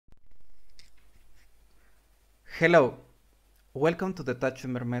Hello, welcome to the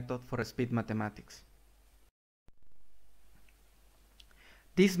Trachtenberg method for speed mathematics.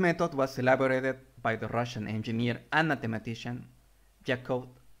 This method was elaborated by the Russian engineer and mathematician Jakob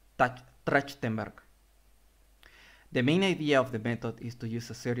Trachtenberg. The main idea of the method is to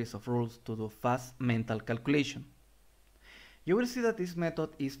use a series of rules to do fast mental calculation. You will see that this method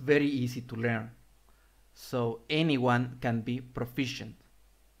is very easy to learn, so anyone can be proficient.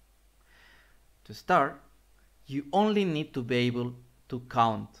 To start, you only need to be able to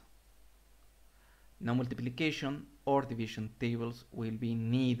count. No multiplication or division tables will be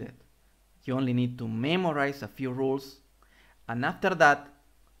needed. You only need to memorize a few rules, and after that,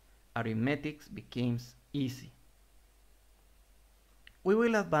 arithmetic becomes easy. We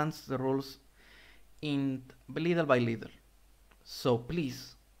will advance the rules in little by little, so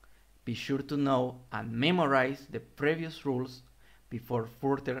please be sure to know and memorize the previous rules before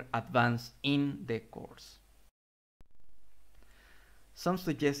further advance in the course. Some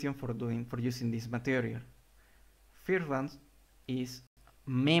suggestions for using this material. First one is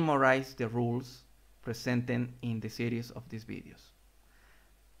memorize the rules presented in the series of these videos.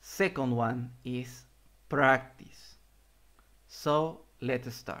 Second one is practice. So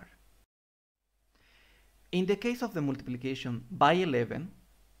let's start. In the case of the multiplication by 11,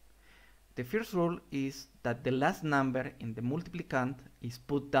 the first rule is that the last number in the multiplicand is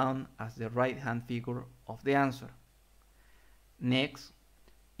put down as the right-hand figure of the answer. Next,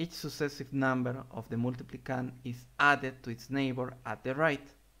 each successive number of the multiplicand is added to its neighbor at the right.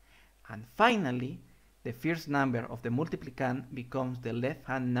 And finally, the first number of the multiplicand becomes the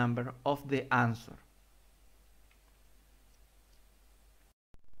left-hand number of the answer.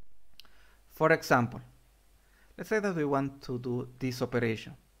 For example, let's say that we want to do this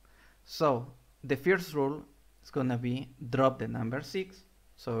operation. So the first rule is going to be drop the number 6.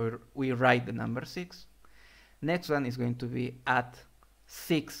 So we write the number 6. Next one is going to be add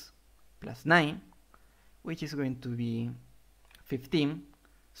 6 plus 9, which is going to be 15.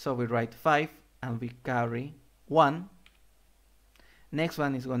 So we write 5 and we carry 1. Next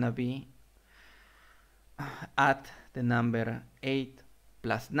one is going to be add the number 8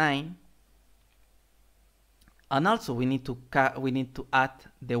 plus 9. And also we need to add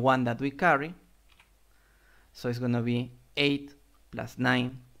the one that we carry. So it's going to be 8 plus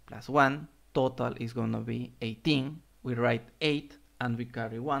 9 plus 1. Total is going to be 18. We write 8 and we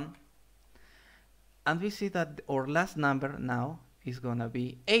carry 1. And we see that our last number now is going to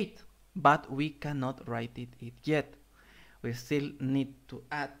be 8. But we cannot write it yet. We still need to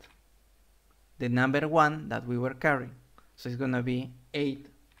add the number 1 that we were carrying. So it's going to be 8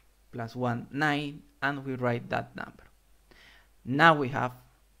 plus 1, 9. And we write that number. Now we have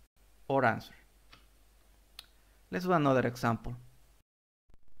our answer. Let's do another example.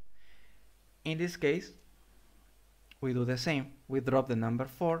 In this case, we do the same. We drop the number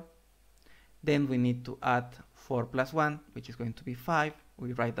 4. Then we need to add 4 plus 1, which is going to be 5.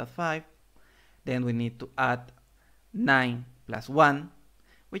 We write that 5. Then we need to add 9 plus 1,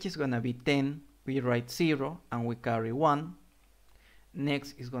 which is going to be 10. We write 0 and we carry 1.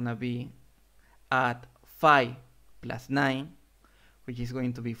 Next is going to be add 5 plus 9, which is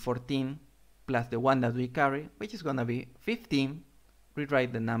going to be 14, plus the one that we carry, which is going to be 15. We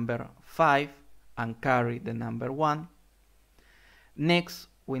write the number 5 and carry the number 1. Next,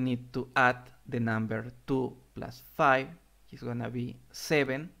 we need to add the number 2 plus 5, which is going to be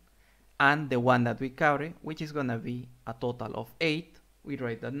 7, and the one that we carry, which is going to be a total of 8. We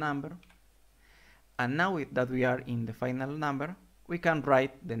write that number. And now that we are in the final number, we can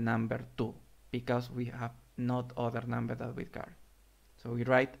write the number 2. Because we have not other number that we carry. So we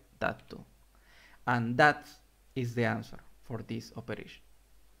write that 2. And that is the answer for this operation.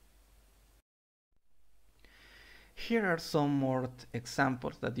 Here are some more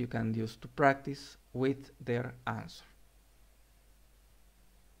examples that you can use to practice with their answer.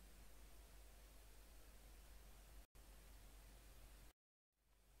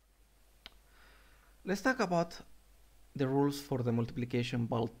 Let's talk about the rules for the multiplication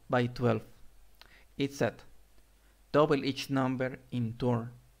by 12. It said, double each number in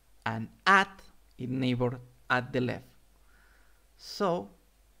turn and add its neighbor at the left. So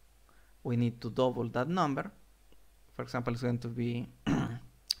we need to double that number. For example, it's going to be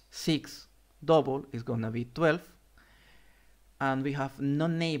 6 double is going to be 12. And we have no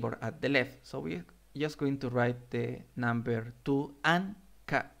neighbor at the left. So we're just going to write the number 2 and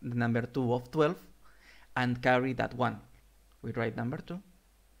the number 2 of 12 and carry that one. We write number 2.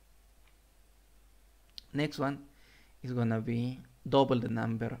 Next one is going to be double the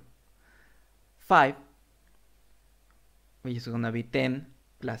number 5, which is going to be 10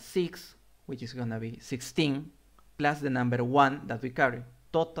 plus 6, which is going to be 16. plus the number 1 that we carry.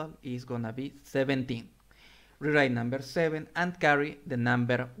 Total is gonna be 17. Rewrite number 7 and carry the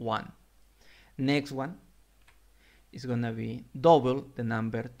number 1. Next one is gonna be double the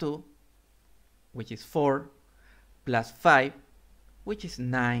number 2, which is 4, plus 5, which is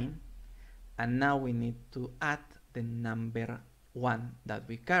 9, and now we need to add the number 1 that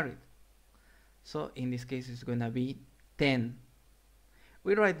we carried. So in this case it's gonna be 10.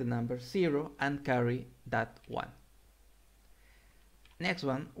 We write the number 0 and carry that 1. Next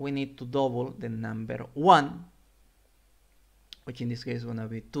one, we need to double the number 1, which in this case is gonna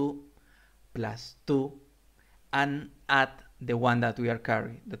be 2 plus 2, and add the one that we are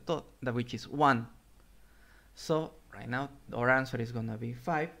carrying, which is 1. So right now our answer is gonna be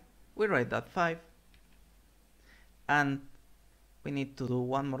 5. We write that 5, and we need to do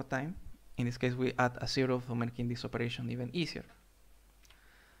one more time. In this case we add a 0 for making this operation even easier.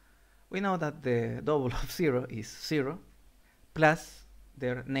 We know that the double of 0 is 0 plus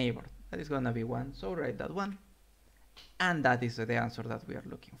their neighbor, that is gonna be 1, so write that 1, and that is the answer that we are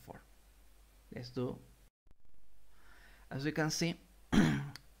looking for. Let's do. As we can see,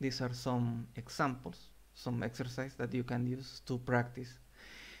 these are some examples, some exercises that you can use to practice.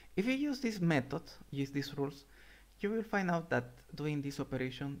 If you use this method, use these rules, you will find out that doing this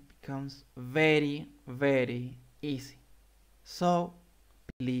operation becomes very, very easy. So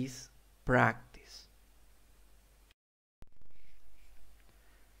please practice.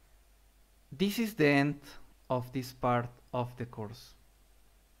 This is the end of this part of the course.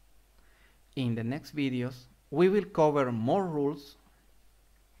 In the next videos, we will cover more rules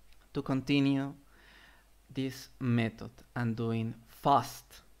to continue this method and doing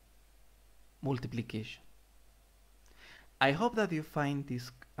fast multiplication. I hope that you find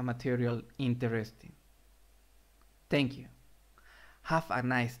this material interesting. Thank you. Have a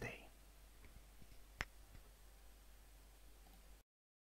nice day.